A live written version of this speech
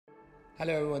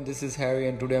Hello everyone, this is Harry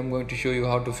and today I'm going to show you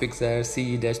how to fix error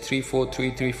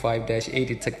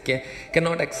CE-34335-8. It's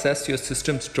cannot access your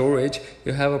system storage.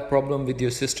 You have a problem with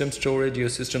your system storage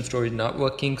not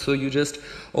working, so you just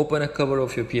open a cover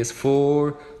of your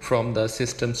PS4 from the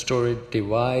system storage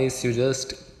device. You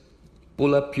just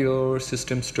pull up your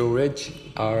system storage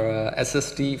or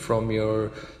SSD from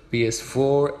your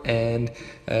PS4 and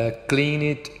clean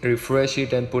it, refresh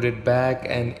it and put it back.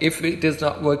 And if it is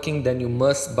not working, then you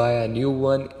must buy a new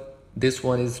one. This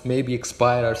one is maybe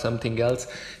expired or something else.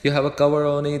 You have a cover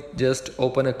on it, just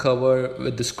open a cover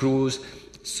with the screws,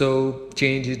 so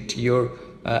change it to your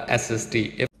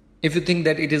SSD. If you think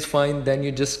that it is fine, then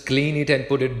you just clean it and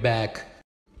put it back.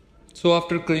 So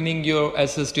after cleaning your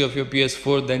SSD of your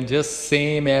PS4, then just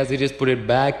same as it is, put it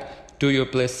back to your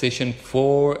PlayStation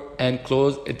 4 and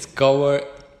close its cover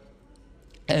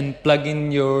and plug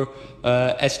in your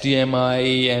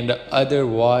HDMI and other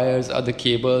wires, other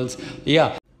cables.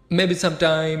 Maybe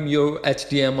sometime your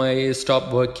HDMI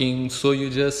stop working, so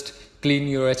you just clean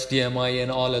your HDMI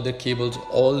and all other cables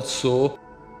also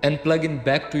and plug in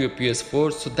back to your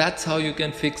PS4. So that's how you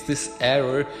can fix this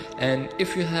error. And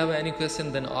if you have any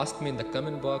question, then ask me in the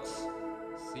comment box.